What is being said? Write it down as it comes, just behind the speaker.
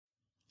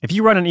If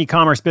you run an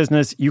e-commerce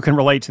business, you can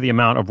relate to the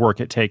amount of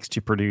work it takes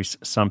to produce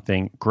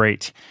something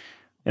great.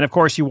 And of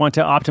course, you want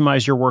to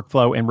optimize your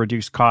workflow and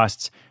reduce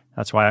costs.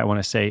 That's why I want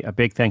to say a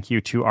big thank you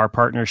to our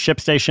partner,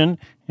 ShipStation,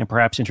 and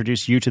perhaps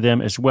introduce you to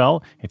them as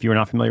well. If you are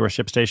not familiar with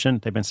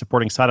ShipStation, they've been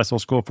supporting Side Hustle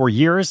School for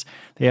years.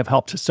 They have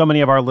helped so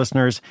many of our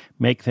listeners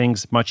make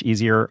things much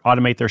easier,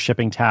 automate their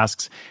shipping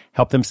tasks,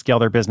 help them scale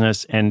their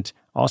business, and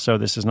also,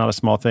 this is not a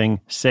small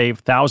thing, save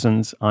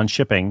thousands on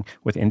shipping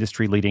with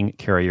industry-leading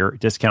carrier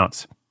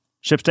discounts.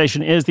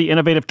 ShipStation is the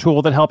innovative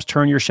tool that helps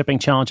turn your shipping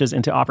challenges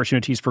into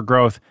opportunities for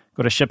growth.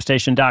 Go to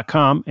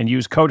ShipStation.com and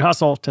use code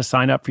HUSTLE to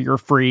sign up for your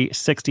free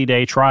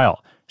 60-day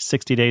trial.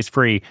 60 days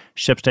free.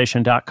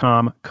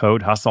 ShipStation.com,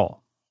 code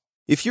HUSTLE.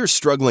 If you're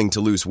struggling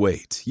to lose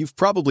weight, you've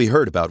probably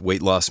heard about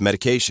weight loss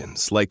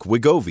medications like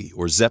Wegovy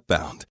or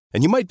Zepbound,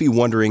 and you might be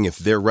wondering if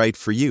they're right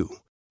for you.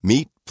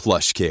 Meet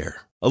PlushCare,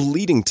 a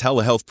leading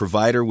telehealth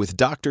provider with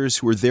doctors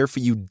who are there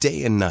for you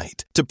day and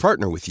night to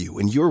partner with you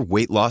in your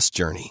weight loss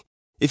journey.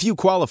 If you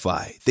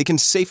qualify, they can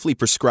safely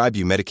prescribe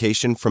you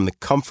medication from the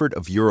comfort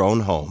of your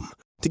own home.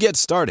 To get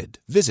started,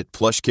 visit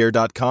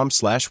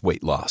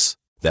plushcare.com/weightloss.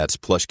 That's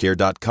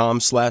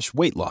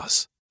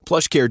plushcare.com/weightloss.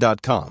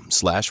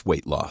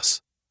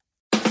 plushcare.com/weightloss.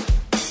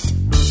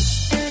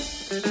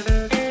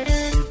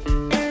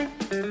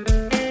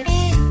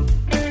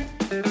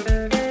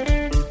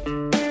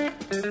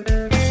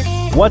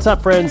 What's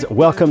up, friends?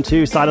 Welcome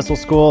to Side Hustle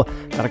School.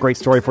 Got a great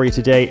story for you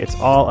today. It's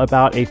all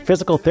about a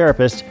physical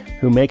therapist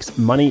who makes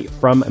money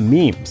from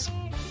memes.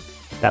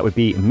 That would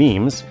be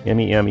memes,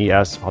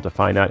 M-E-M-E-S. I'll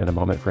define that in a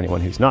moment for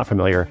anyone who's not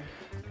familiar.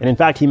 And in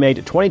fact, he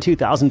made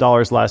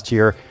 $22,000 last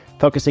year,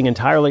 focusing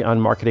entirely on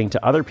marketing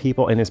to other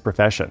people in his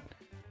profession.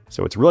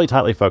 So it's really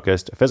tightly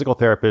focused, a physical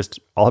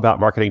therapist, all about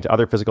marketing to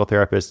other physical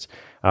therapists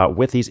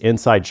with these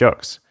inside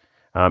jokes.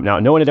 Now,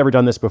 no one had ever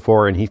done this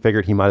before, and he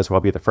figured he might as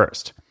well be the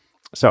first.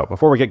 So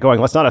before we get going,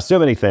 let's not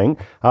assume anything.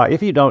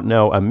 If you don't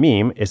know, a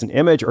meme is an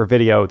image or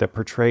video that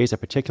portrays a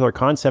particular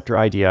concept or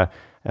idea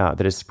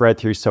that is spread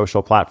through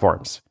social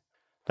platforms.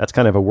 That's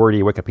kind of a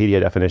wordy Wikipedia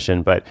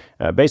definition, but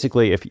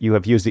basically, if you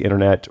have used the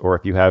internet or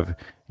if you have,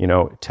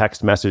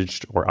 text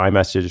messaged or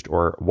iMessaged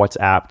or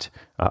WhatsApped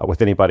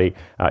with anybody,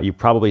 you've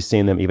probably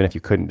seen them even if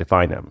you couldn't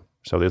define them.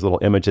 So there's little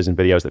images and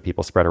videos that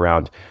people spread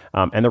around.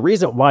 And the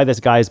reason why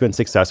this guy has been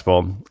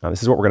successful,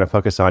 this is what we're going to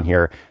focus on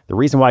here. The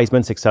reason why he's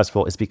been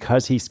successful is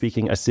because he's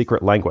speaking a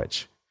secret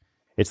language.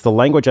 It's the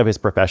language of his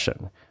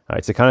profession.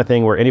 It's the kind of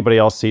thing where anybody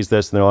else sees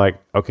this and they're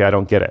like, okay, I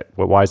don't get it.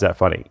 Well, why is that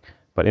funny?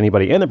 But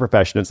anybody in the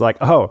profession, it's like,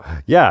 oh,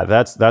 yeah,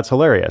 that's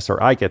hilarious,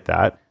 or I get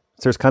that.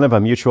 So there's kind of a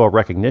mutual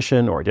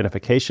recognition or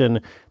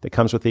identification that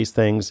comes with these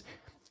things.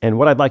 And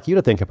what I'd like you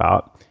to think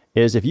about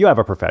is if you have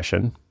a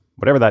profession,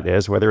 whatever that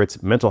is, whether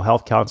it's mental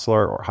health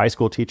counselor or high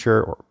school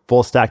teacher or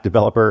full stack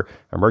developer,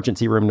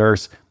 emergency room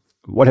nurse,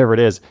 whatever it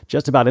is,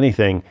 just about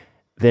anything,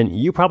 then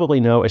you probably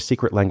know a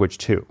secret language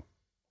too.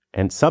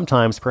 And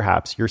sometimes,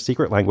 perhaps, your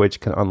secret language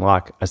can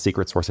unlock a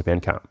secret source of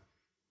income.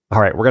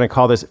 All right, we're going to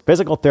call this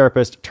Physical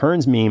Therapist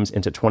Turns Memes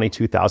into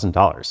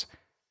 $22,000.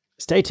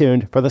 Stay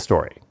tuned for the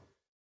story.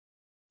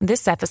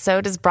 This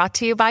episode is brought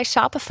to you by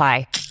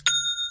Shopify.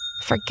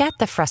 Forget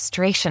the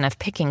frustration of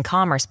picking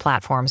commerce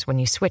platforms when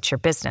you switch your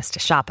business to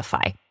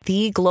Shopify,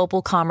 the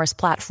global commerce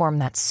platform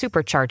that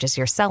supercharges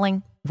your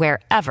selling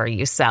wherever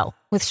you sell.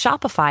 With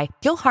Shopify,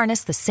 you'll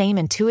harness the same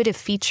intuitive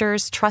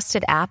features,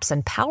 trusted apps,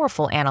 and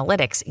powerful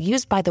analytics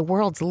used by the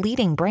world's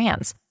leading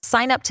brands.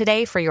 Sign up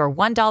today for your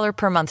 $1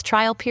 per month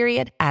trial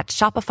period at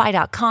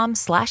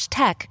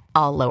shopify.com/tech,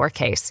 all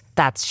lowercase.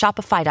 That's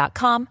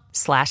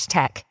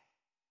shopify.com/tech.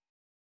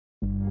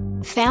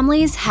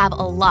 Families have a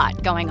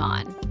lot going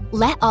on.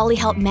 Let Ollie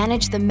help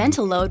manage the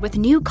mental load with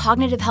new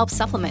cognitive help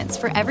supplements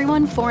for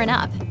everyone 4 and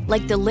up,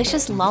 like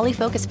delicious Lolly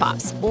Focus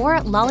Pops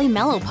or Lolly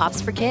Mellow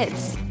Pops for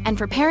kids. And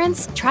for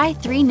parents, try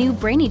 3 new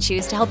Brainy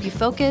Chews to help you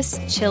focus,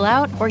 chill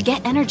out, or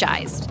get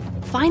energized.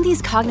 Find these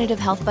cognitive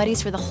health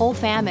buddies for the whole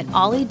fam at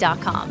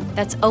ollie.com.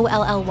 That's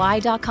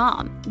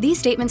OLLY.com. These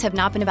statements have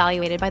not been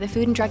evaluated by the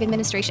Food and Drug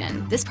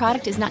Administration. This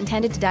product is not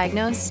intended to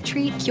diagnose,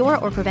 treat, cure,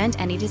 or prevent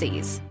any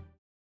disease.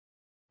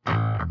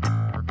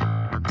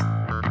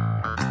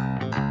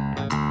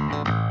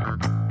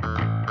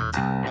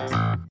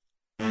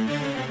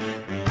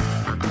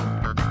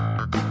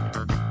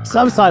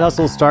 Some side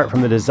hustles start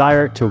from the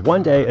desire to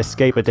one day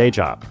escape a day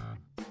job.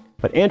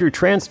 But Andrew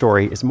Tran's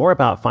story is more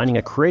about finding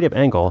a creative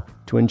angle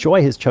to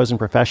enjoy his chosen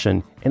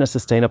profession in a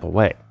sustainable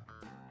way.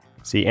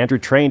 See, Andrew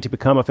trained to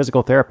become a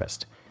physical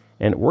therapist,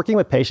 and working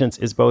with patients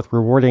is both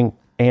rewarding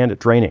and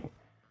draining.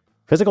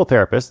 Physical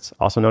therapists,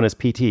 also known as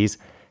PTs,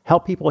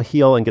 help people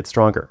heal and get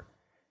stronger.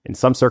 In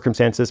some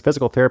circumstances,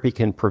 physical therapy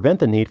can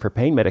prevent the need for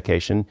pain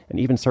medication and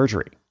even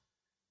surgery.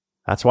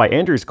 That's why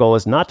Andrew's goal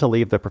is not to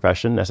leave the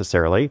profession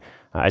necessarily.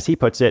 As he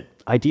puts it,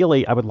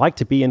 ideally, I would like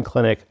to be in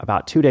clinic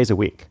about 2 days a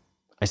week.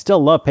 I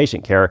still love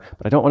patient care,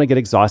 but I don't want to get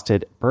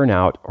exhausted, burn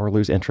out, or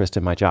lose interest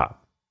in my job.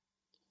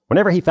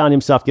 Whenever he found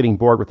himself getting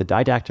bored with the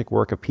didactic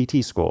work of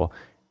PT school,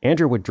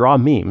 Andrew would draw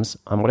memes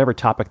on whatever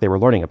topic they were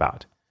learning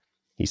about.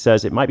 He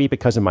says it might be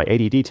because of my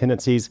ADD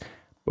tendencies,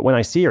 But when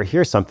I see or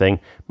hear something,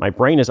 my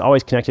brain has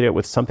always connected it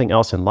with something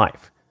else in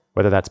life,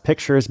 whether that's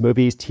pictures,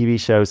 movies, TV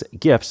shows,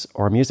 GIFs,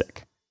 or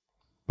music.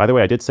 By the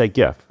way, I did say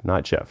GIF,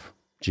 not GIF.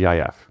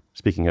 GIF.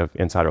 Speaking of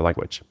insider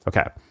language.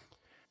 Okay.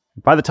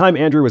 By the time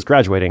Andrew was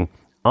graduating,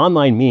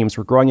 online memes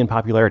were growing in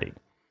popularity,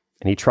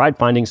 and he tried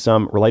finding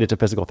some related to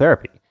physical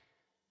therapy.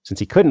 Since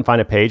he couldn't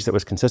find a page that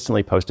was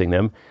consistently posting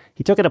them,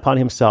 he took it upon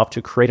himself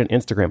to create an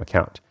Instagram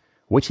account,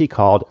 which he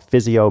called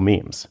Physio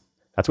Memes.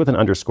 That's with an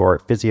underscore,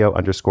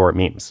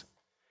 physio_memes.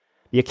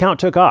 The account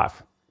took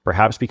off,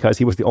 perhaps because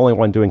he was the only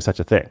one doing such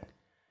a thing.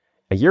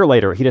 A year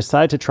later, he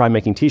decided to try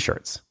making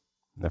t-shirts.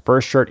 The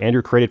first shirt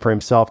Andrew created for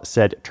himself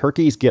said,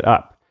 "Turkeys Get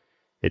Up."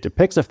 It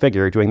depicts a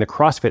figure doing the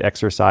CrossFit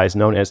exercise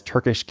known as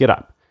Turkish Get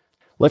Up,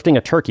 lifting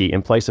a turkey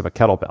in place of a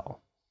kettlebell.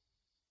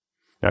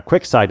 Now,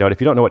 quick side note,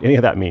 if you don't know what any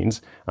of that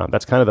means,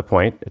 that's kind of the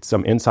point. It's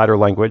some insider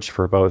language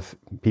for both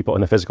people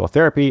in the physical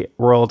therapy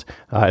world,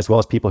 as well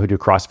as people who do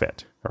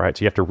CrossFit. All right,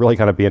 so you have to really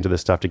kind of be into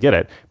this stuff to get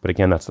it. But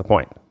again, that's the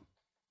point.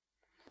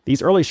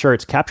 These early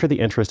shirts captured the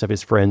interest of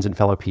his friends and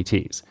fellow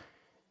PTs.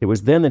 It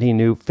was then that he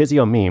knew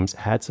Physio Memes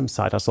had some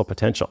side hustle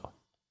potential.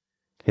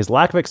 His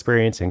lack of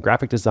experience in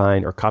graphic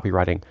design or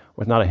copywriting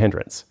was not a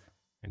hindrance.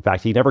 In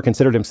fact, he never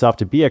considered himself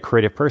to be a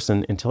creative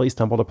person until he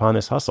stumbled upon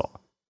this hustle.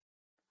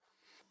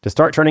 To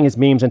start turning his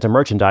memes into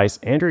merchandise,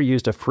 Andrew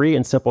used a free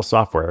and simple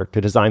software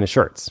to design the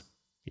shirts.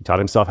 He taught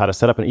himself how to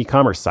set up an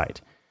e-commerce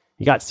site.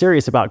 He got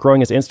serious about growing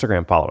his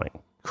Instagram following,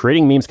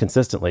 creating memes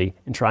consistently,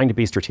 and trying to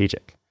be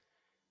strategic.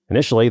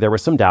 Initially, there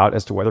was some doubt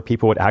as to whether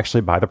people would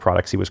actually buy the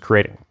products he was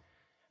creating.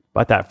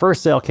 But that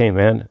first sale came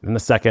in, then the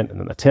second, and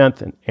then the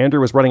 10th, and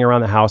Andrew was running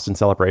around the house in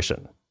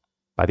celebration.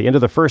 By the end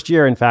of the first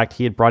year, in fact,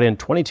 he had brought in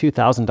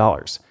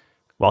 $22,000,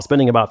 while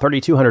spending about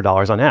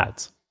 $3,200 on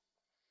ads.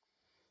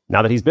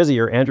 Now that he's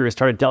busier, Andrew has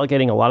started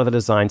delegating a lot of the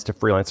designs to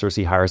freelancers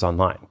he hires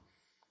online.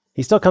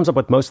 He still comes up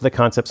with most of the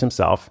concepts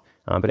himself,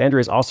 but Andrew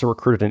has also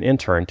recruited an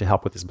intern to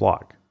help with his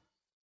blog.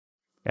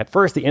 At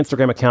first, the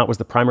Instagram account was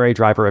the primary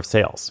driver of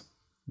sales.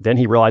 Then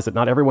he realized that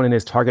not everyone in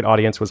his target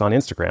audience was on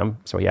Instagram,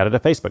 so he added a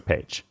Facebook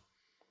page.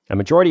 A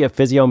majority of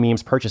Physio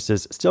Memes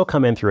purchases still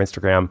come in through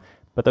Instagram,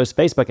 but those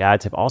Facebook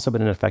ads have also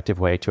been an effective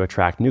way to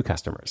attract new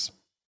customers.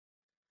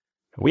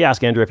 We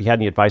asked Andrew if he had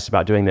any advice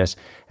about doing this,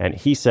 and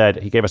he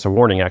gave us a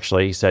warning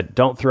actually. He said,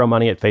 don't throw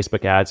money at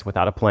Facebook ads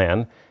without a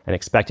plan and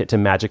expect it to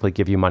magically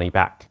give you money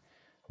back.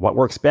 What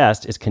works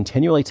best is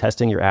continually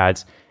testing your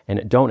ads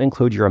and don't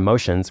include your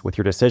emotions with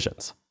your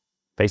decisions.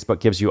 Facebook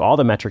gives you all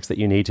the metrics that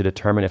you need to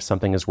determine if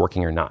something is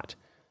working or not.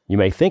 You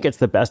may think it's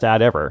the best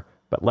ad ever,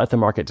 but let the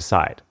market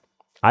decide.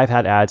 I've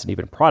had ads and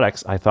even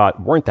products I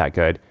thought weren't that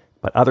good,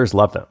 but others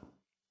love them.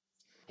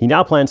 He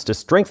now plans to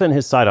strengthen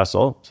his side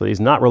hustle so that he's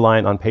not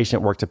reliant on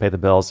patient work to pay the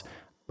bills,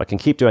 but can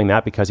keep doing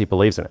that because he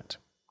believes in it.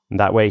 And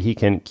that way he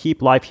can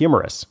keep life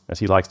humorous, as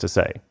he likes to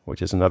say,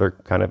 which is another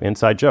kind of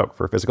inside joke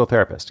for a physical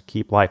therapist,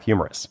 keep life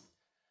humorous.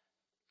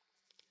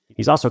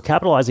 He's also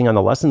capitalizing on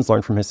the lessons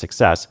learned from his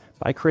success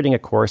by creating a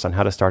course on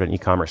how to start an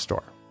e-commerce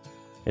store.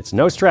 It's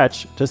no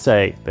stretch to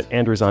say that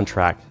Andrew's on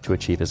track to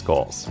achieve his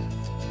goals.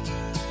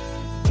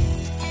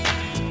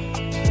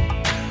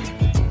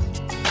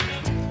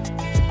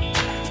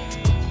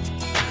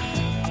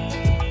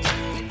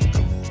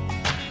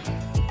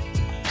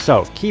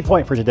 So, key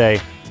point for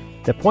today.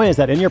 The point is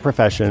that in your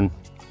profession,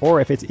 or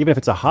even if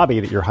it's a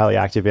hobby that you're highly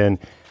active in,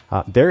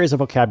 there is a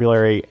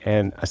vocabulary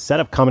and a set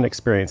of common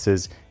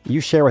experiences you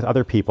share with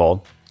other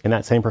people in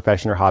that same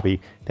profession or hobby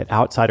that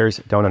outsiders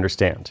don't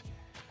understand.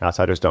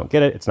 Outsiders don't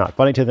get it. It's not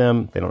funny to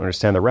them. They don't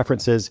understand the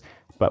references.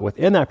 But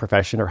within that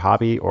profession or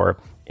hobby or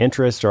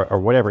interest or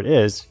whatever it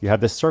is, you have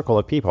this circle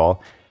of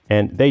people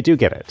and they do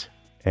get it.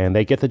 And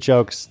they get the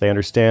jokes. They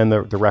understand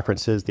the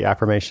references, the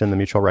affirmation, the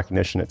mutual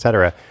recognition,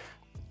 etc.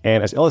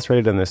 And as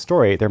illustrated in this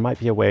story, there might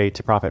be a way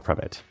to profit from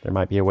it. There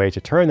might be a way to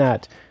turn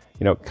that,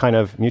 kind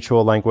of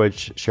mutual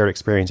language, shared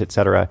experience,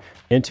 etc.,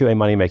 into a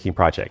money-making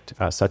project,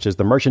 such as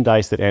the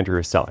merchandise that Andrew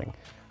is selling.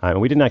 And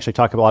we didn't actually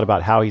talk a lot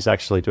about how he's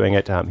actually doing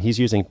it. He's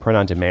using print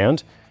on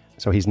demand,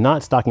 so he's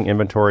not stocking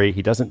inventory.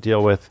 He doesn't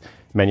deal with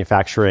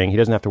manufacturing. He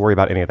doesn't have to worry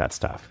about any of that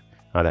stuff.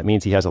 That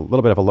means he has a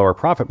little bit of a lower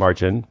profit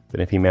margin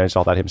than if he managed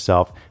all that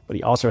himself, but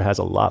he also has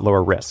a lot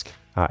lower risk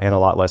and a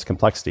lot less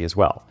complexity as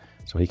well.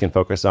 So he can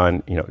focus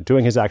on,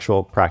 doing his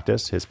actual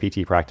practice, his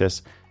PT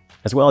practice,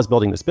 as well as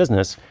building this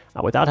business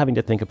without having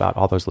to think about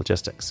all those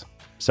logistics.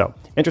 So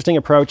interesting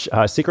approach,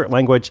 secret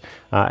language.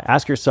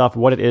 Ask yourself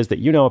what it is that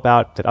you know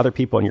about, that other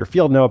people in your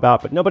field know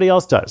about, but nobody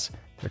else does.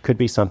 There could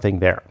be something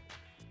there.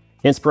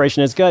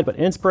 Inspiration is good, but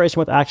inspiration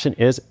with action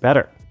is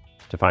better.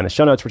 To find the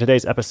show notes for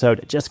today's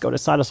episode, just go to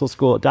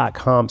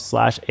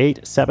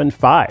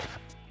sidehustleschool.com/875.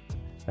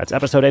 That's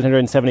episode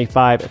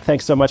 875.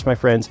 Thanks so much, my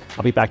friends.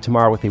 I'll be back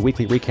tomorrow with a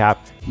weekly recap.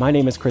 My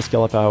name is Chris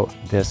Guillebeau.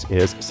 This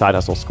is Side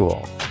Hustle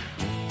School.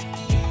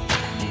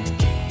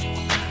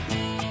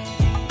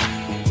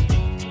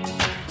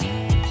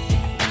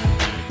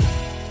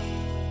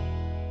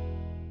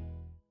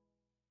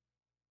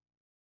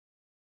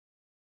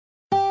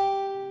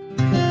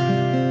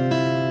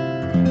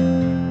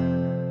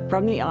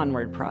 From the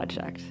Onward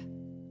Project.